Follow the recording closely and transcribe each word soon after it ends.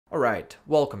All right,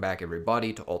 welcome back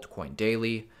everybody to Altcoin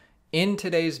Daily. In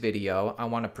today's video, I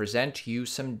want to present you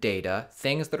some data,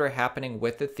 things that are happening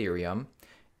with Ethereum.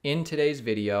 In today's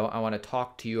video, I want to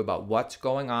talk to you about what's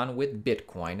going on with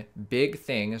Bitcoin. Big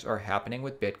things are happening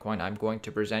with Bitcoin. I'm going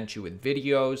to present you with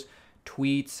videos,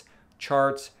 tweets,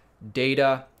 charts,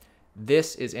 data.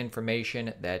 This is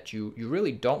information that you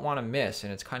really don't want to miss,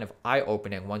 and it's kind of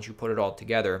eye-opening once you put it all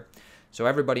together. So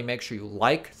everybody, make sure you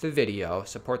like the video,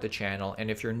 support the channel,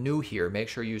 and if you're new here, make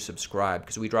sure you subscribe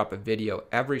because we drop a video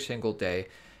every single day,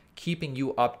 keeping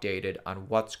you updated on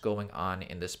what's going on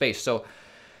in the space. So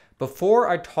before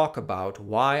I talk about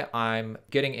why I'm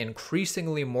getting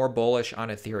increasingly more bullish on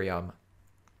Ethereum,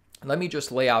 let me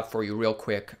just lay out for you real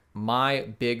quick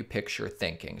my big picture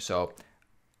thinking. So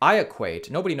I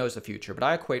equate, nobody knows the future, but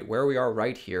I equate where we are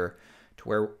right here to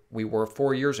where we were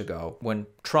 4 years ago when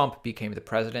Trump became the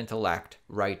president-elect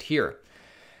right here.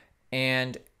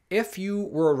 And if you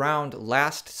were around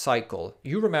last cycle,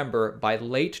 you remember by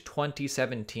late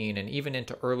 2017 and even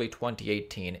into early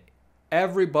 2018,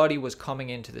 everybody was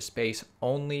coming into the space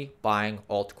only buying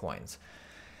altcoins.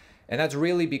 And that's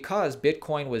really because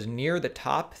Bitcoin was near the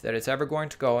top that it's ever going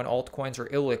to go and altcoins are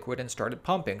illiquid and started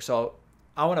pumping. So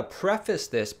I want to preface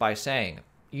this by saying,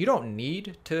 you don't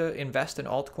need to invest in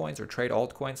altcoins or trade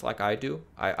altcoins like I do.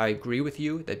 I agree with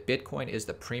you that Bitcoin is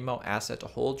the primo asset to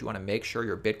hold. You want to make sure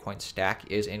your Bitcoin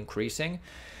stack is increasing.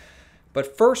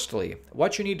 But firstly,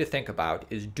 what you need to think about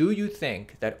is, do you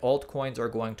think that altcoins are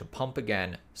going to pump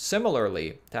again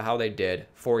similarly to how they did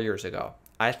 4 years ago?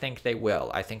 I think they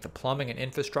will. I think the plumbing and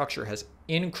infrastructure has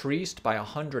increased by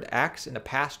 100x in the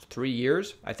past 3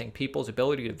 years. I think people's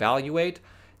ability to evaluate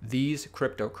these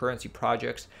cryptocurrency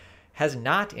projects has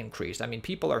not increased. I mean,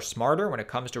 people are smarter when it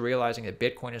comes to realizing that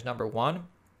Bitcoin is number one,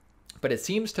 but it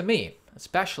seems to me,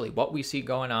 especially what we see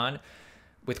going on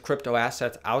with crypto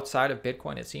assets outside of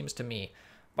Bitcoin, it seems to me,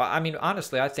 but I mean,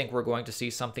 honestly, I think we're going to see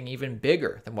something even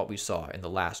bigger than what we saw in the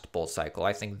last bull cycle.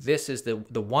 I think this is the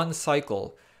one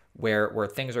cycle where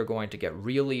things are going to get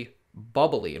really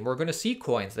bubbly, and we're going to see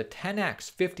coins that 10x,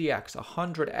 50x,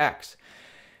 100x,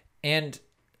 and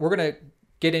we're going to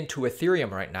get into Ethereum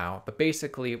right now, but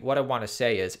basically what I want to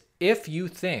say is, if you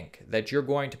think that you're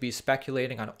going to be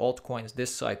speculating on altcoins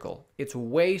this cycle, it's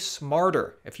way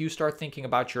smarter if you start thinking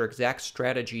about your exact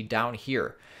strategy down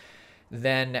here.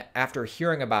 Then after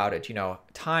hearing about it,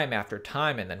 time after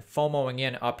time and then FOMOing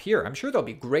in up here, I'm sure there'll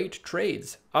be great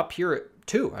trades up here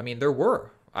too. I mean, there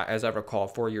were, as I recall,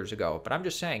 4 years ago. But I'm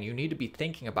just saying, you need to be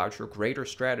thinking about your greater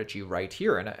strategy right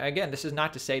here. And again, this is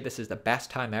not to say this is the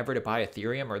best time ever to buy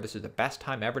Ethereum or this is the best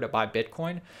time ever to buy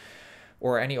Bitcoin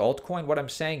or any altcoin. What I'm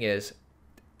saying is,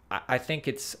 I think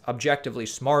it's objectively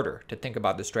smarter to think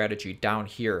about the strategy down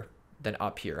here than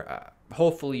up here.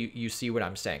 Hopefully you see what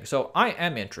I'm saying. So I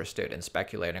am interested in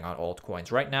speculating on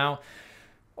altcoins. Right now,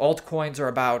 altcoins are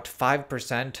about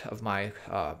 5% of my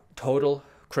total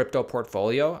crypto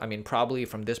portfolio. I mean, probably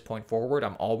from this point forward,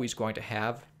 I'm always going to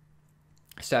have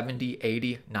 70,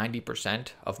 80, 90%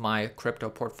 of my crypto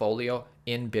portfolio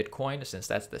in Bitcoin, since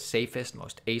that's the safest,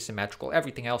 most asymmetrical.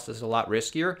 Everything else is a lot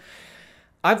riskier.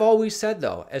 I've always said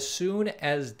though, as soon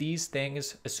as these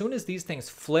things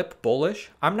flip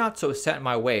bullish, I'm not so set in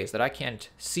my ways that I can't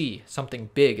see something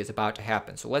big is about to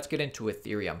happen. So let's get into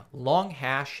Ethereum.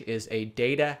 Longhash is a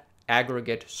data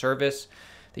aggregate service.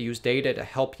 They use data to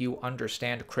help you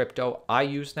understand crypto. I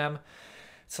use them.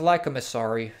 It's like a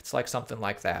Messari. It's like something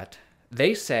like that.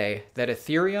 They say that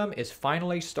Ethereum is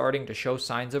finally starting to show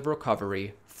signs of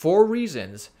recovery. 4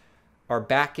 reasons are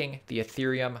backing the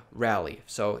Ethereum rally.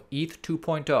 So ETH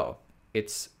 2.0,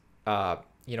 its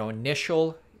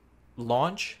initial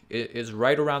launch is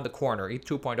right around the corner. ETH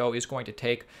 2.0 is going to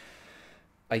take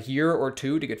a year or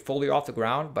two to get fully off the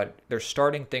ground, but they're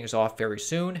starting things off very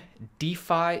soon.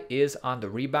 DeFi is on the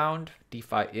rebound.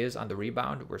 DeFi is on the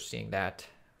rebound. We're seeing that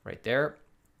right there.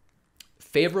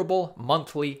 Favorable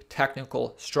monthly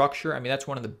technical structure. I mean, that's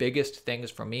one of the biggest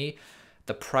things for me.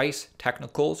 The price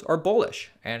technicals are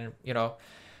bullish, and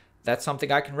that's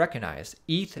something I can recognize.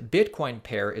 ETH Bitcoin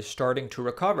pair is starting to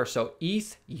recover. So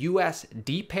ETH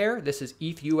USD pair, this is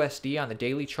ETH USD on the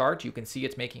daily chart. You can see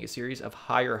it's making a series of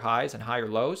higher highs and higher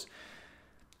lows.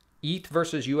 ETH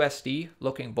versus USD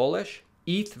looking bullish.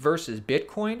 ETH versus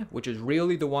Bitcoin, which is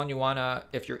really the one you want to,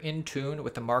 if you're in tune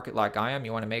with the market like I am,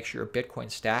 you want to make sure your Bitcoin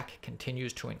stack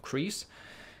continues to increase.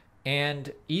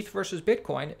 And ETH versus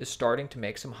Bitcoin is starting to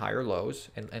make some higher lows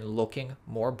and looking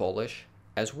more bullish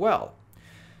as well.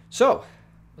 So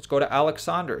let's go to Alex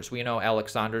Saunders. We know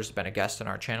Alex Saunders has been a guest on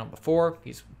our channel before.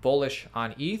 He's bullish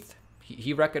on ETH.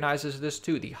 He recognizes this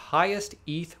too. The highest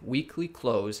ETH weekly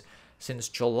close since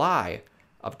July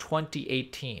of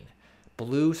 2018.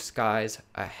 Blue skies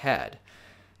ahead.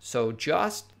 So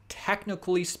just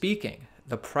technically speaking,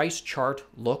 the price chart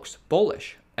looks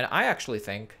bullish. And I actually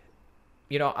think,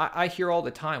 I hear all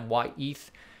the time why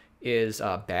ETH is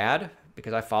bad,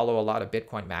 because I follow a lot of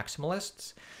Bitcoin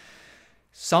maximalists.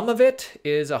 Some of it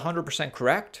is 100%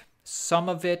 correct. Some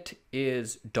of it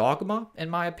is dogma, in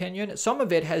my opinion. Some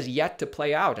of it has yet to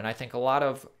play out, and I think a lot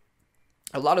of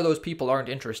those people aren't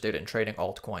interested in trading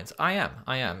altcoins. I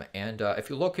am. And if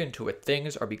you look into it,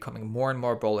 things are becoming more and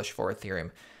more bullish for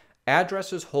Ethereum.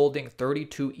 Addresses holding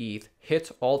 32 ETH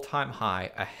hits all-time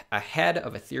high ahead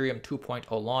of Ethereum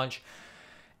 2.0 launch.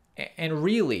 And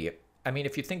really, I mean,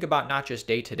 if you think about not just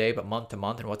day to day, but month to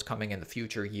month and what's coming in the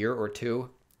future year or two,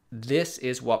 this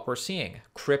is what we're seeing.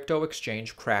 Crypto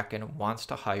exchange Kraken wants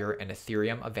to hire an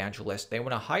Ethereum evangelist. They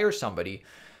want to hire somebody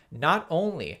not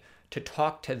only to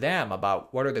talk to them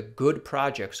about what are the good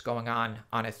projects going on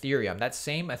Ethereum. That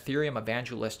same Ethereum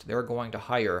evangelist they're going to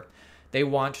hire, they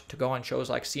want to go on shows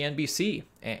like CNBC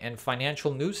and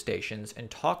financial news stations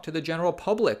and talk to the general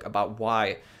public about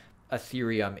why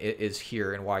Ethereum is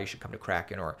here and why you should come to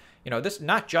Kraken. Or, this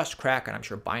not just Kraken. I'm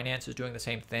sure Binance is doing the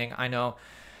same thing. I know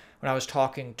when I was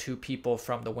talking to people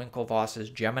from the Winklevoss's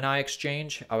Gemini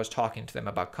exchange, I was talking to them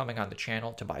about coming on the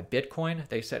channel to buy Bitcoin.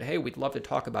 They said, hey, we'd love to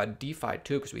talk about DeFi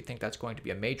too, because we think that's going to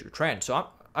be a major trend. So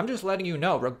I'm just letting you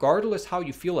know, regardless how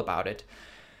you feel about it,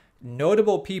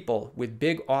 notable people with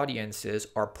big audiences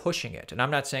are pushing it. And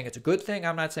I'm not saying it's a good thing.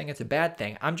 I'm not saying it's a bad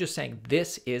thing. I'm just saying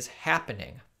this is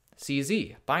happening.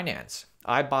 CZ, Binance,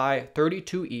 I buy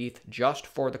 32 ETH just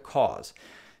for the cause.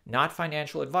 Not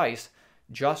financial advice,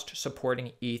 just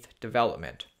supporting ETH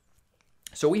development.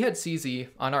 So we had CZ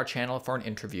on our channel for an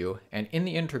interview, and in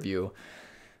the interview,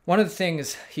 one of the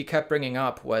things he kept bringing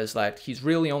up was that he's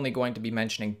really only going to be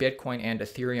mentioning Bitcoin and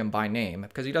Ethereum by name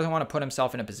because he doesn't want to put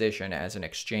himself in a position as an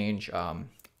exchange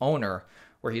owner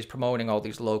where he's promoting all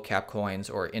these low cap coins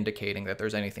or indicating that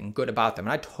there's anything good about them.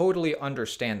 And I totally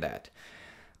understand that.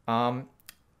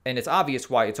 And it's obvious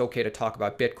why it's okay to talk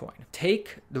about Bitcoin.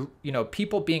 Take the,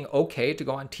 people being okay to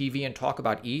go on TV and talk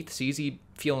about ETH, CZ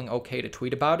feeling okay to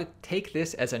tweet about it. Take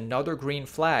this as another green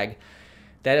flag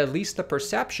that at least the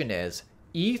perception is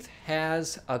ETH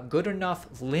has a good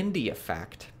enough Lindy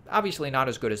effect. Obviously not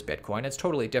as good as Bitcoin. It's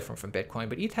totally different from Bitcoin,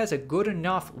 but ETH has a good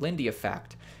enough Lindy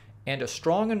effect and a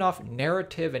strong enough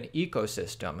narrative and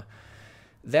ecosystem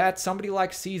that somebody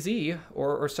like CZ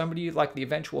or somebody like the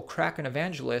eventual Kraken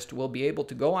evangelist will be able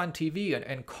to go on TV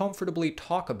and comfortably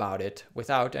talk about it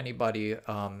without anybody,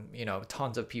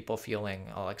 tons of people feeling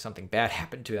like something bad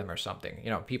happened to them or something,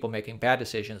 people making bad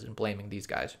decisions and blaming these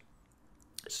guys.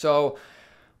 So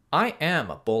I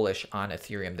am bullish on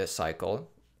Ethereum this cycle.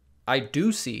 I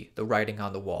do see the writing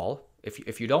on the wall.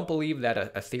 If you don't believe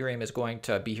that Ethereum is going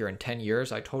to be here in 10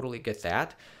 years, I totally get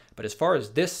that. But as far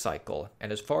as this cycle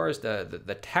and as far as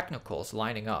the technicals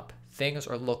lining up, things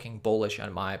are looking bullish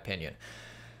in my opinion.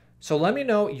 So let me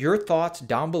know your thoughts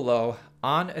down below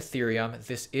on Ethereum.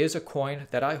 This is a coin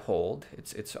that I hold.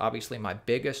 It's obviously my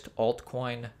biggest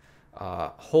altcoin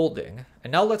holding.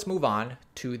 And now let's move on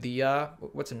to the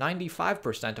what's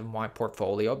 95% of my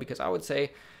portfolio, because I would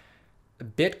say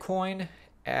Bitcoin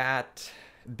at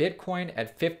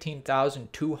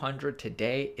 15,200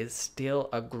 today is still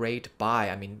a great buy.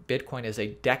 I mean, Bitcoin is a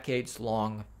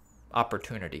decades-long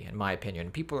opportunity, in my opinion.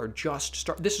 People are just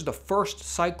this is the first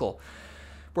cycle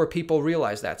where people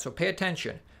realize that. So pay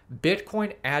attention.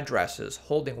 Bitcoin addresses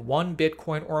holding 1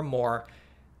 Bitcoin or more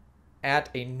at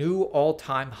a new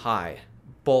all-time high.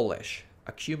 Bullish.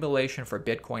 Accumulation for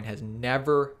Bitcoin has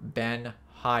never been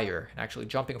higher. And actually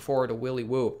jumping forward to Willy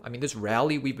Woo, I mean, this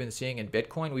rally we've been seeing in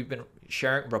Bitcoin, we've been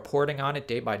reporting on it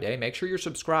day by day. Make sure you're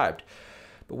subscribed.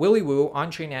 But Willy Woo,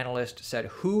 on-chain analyst, said,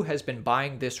 who has been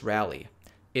buying this rally?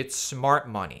 It's smart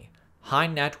money, high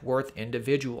net worth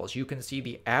individuals. You can see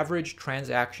the average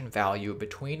transaction value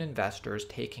between investors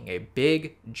taking a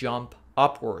big jump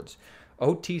upwards.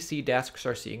 OTC desks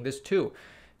are seeing this too.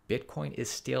 Bitcoin is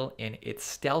still in its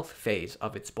stealth phase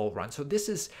of its bull run. So this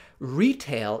is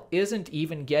retail isn't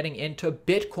even getting into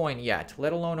Bitcoin yet,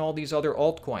 let alone all these other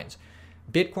altcoins.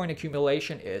 Bitcoin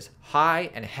accumulation is high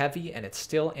and heavy, and it's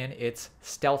still in its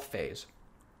stealth phase.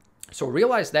 So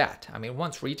realize that. I mean,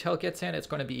 once retail gets in, it's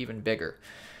going to be even bigger.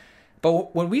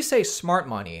 But when we say smart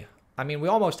money, I mean, we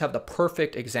almost have the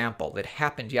perfect example that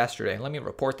happened yesterday. Let me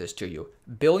report this to you.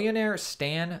 Billionaire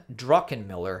Stan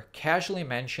Druckenmiller casually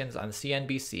mentions on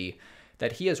CNBC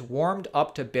that he has warmed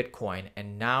up to Bitcoin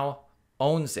and now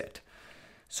owns it.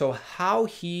 So how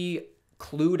he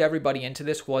clued everybody into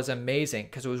this was amazing,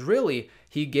 because it was really,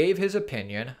 he gave his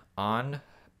opinion on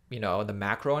the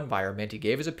macro environment. He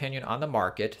gave his opinion on the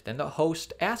market. Then the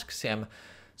host asks him,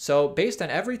 so based on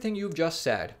everything you've just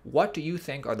said, what do you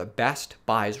think are the best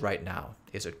buys right now?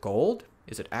 Is it gold?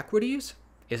 Is it equities?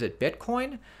 Is it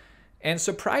Bitcoin? And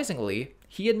surprisingly,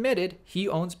 he admitted he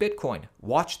owns Bitcoin.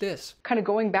 Watch this. Kind of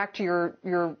going back to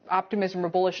your optimism or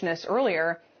bullishness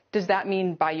earlier, does that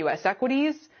mean buy U.S.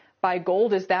 equities? Buy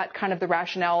gold? Is that kind of the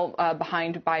rationale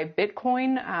behind buy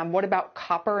Bitcoin? What about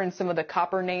copper and some of the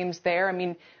copper names there? I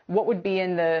mean, what would be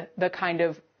in the kind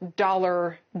of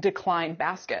dollar decline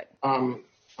basket?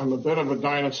 I'm a bit of a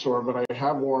dinosaur, but I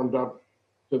have warmed up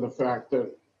to the fact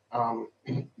that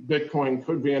Bitcoin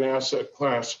could be an asset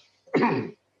class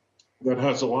that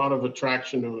has a lot of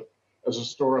attraction to it as a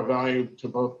store of value to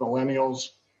both millennials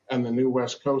and the new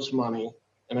West Coast money.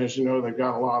 And as you know, they've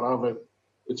got a lot of it.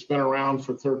 It's been around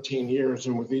for 13 years,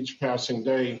 and with each passing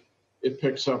day, it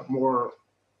picks up more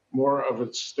of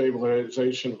its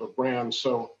stabilization of a brand.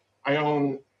 So I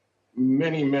own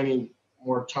many, many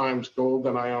more times gold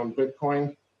than I own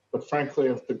Bitcoin. But frankly,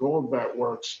 if the gold bet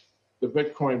works, the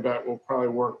Bitcoin bet will probably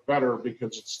work better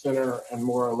because it's thinner and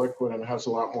more liquid and has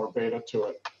a lot more beta to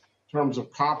it. In terms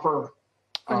of copper,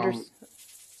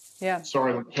 yeah.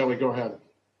 Sorry, Kelly, go ahead.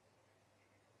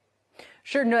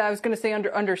 Sure. No, I was going to say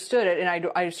understood it,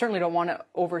 and I certainly don't want to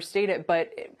overstate it,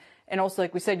 but and also,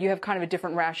 like we said, you have kind of a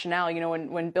different rationale.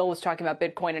 When Bill was talking about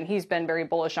Bitcoin, and he's been very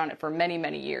bullish on it for many,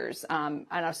 many years, on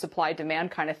a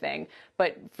supply-demand kind of thing.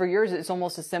 But for yours, it's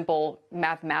almost a simple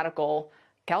mathematical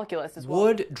calculus as well.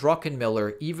 Would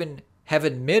Druckenmiller even have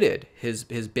admitted his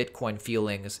Bitcoin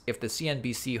feelings if the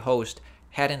CNBC host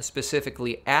hadn't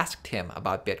specifically asked him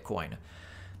about Bitcoin?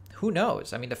 Who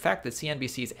knows? I mean, the fact that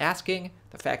CNBC is asking,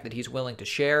 the fact that he's willing to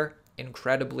share,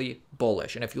 incredibly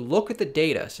bullish. And if you look at the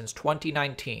data since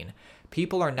 2019,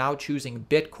 people are now choosing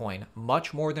Bitcoin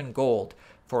much more than gold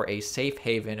for a safe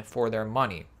haven for their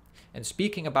money. And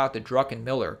speaking about the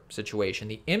Druckenmiller situation,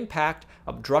 the impact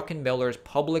of Druckenmiller's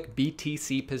public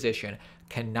BTC position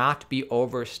cannot be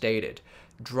overstated.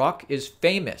 Druck is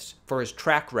famous for his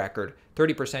track record,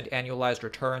 30% annualized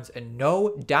returns, and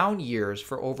no down years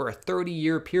for over a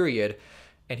 30-year period,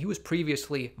 and he was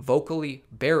previously vocally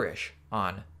bearish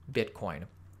on Bitcoin.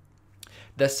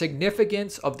 The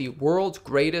significance of the world's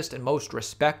greatest and most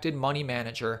respected money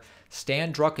manager,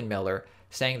 Stan Druckenmiller,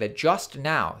 saying that just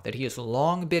now that he is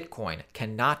long Bitcoin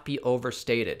cannot be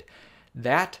overstated.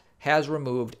 That has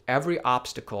removed every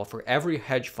obstacle for every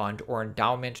hedge fund or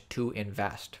endowment to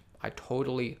invest. I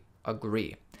totally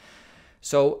agree.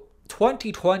 So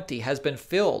 2020 has been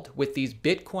filled with these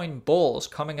Bitcoin bulls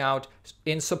coming out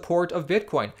in support of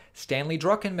Bitcoin. Stanley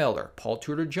Druckenmiller, Paul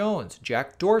Tudor Jones,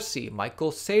 Jack Dorsey,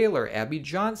 Michael Saylor, Abby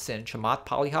Johnson, Chamath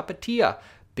Palihapitiya,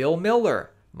 Bill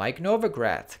Miller, Mike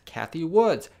Novogratz, Kathy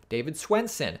Woods, David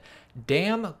Swenson.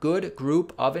 Damn good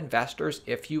group of investors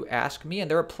if you ask me,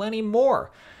 and there are plenty more.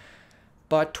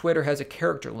 But Twitter has a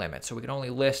character limit, so we can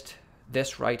only list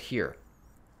this right here.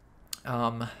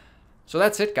 So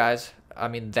that's it, guys. I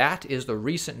mean, that is the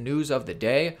recent news of the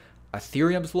day.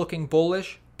 Ethereum's looking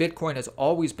bullish. Bitcoin has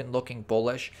always been looking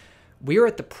bullish. We're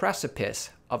at the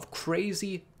precipice of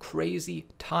crazy, crazy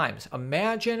times.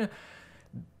 Imagine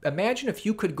if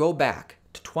you could go back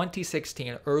to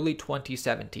 2016, early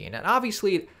 2017. And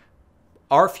obviously,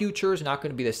 our future is not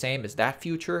going to be the same as that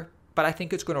future, but I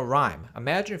think it's going to rhyme.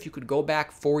 Imagine if you could go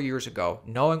back 4 years ago,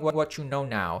 knowing what you know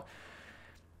now.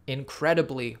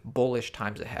 Incredibly bullish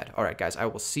times ahead. All right, guys, I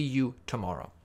will see you tomorrow.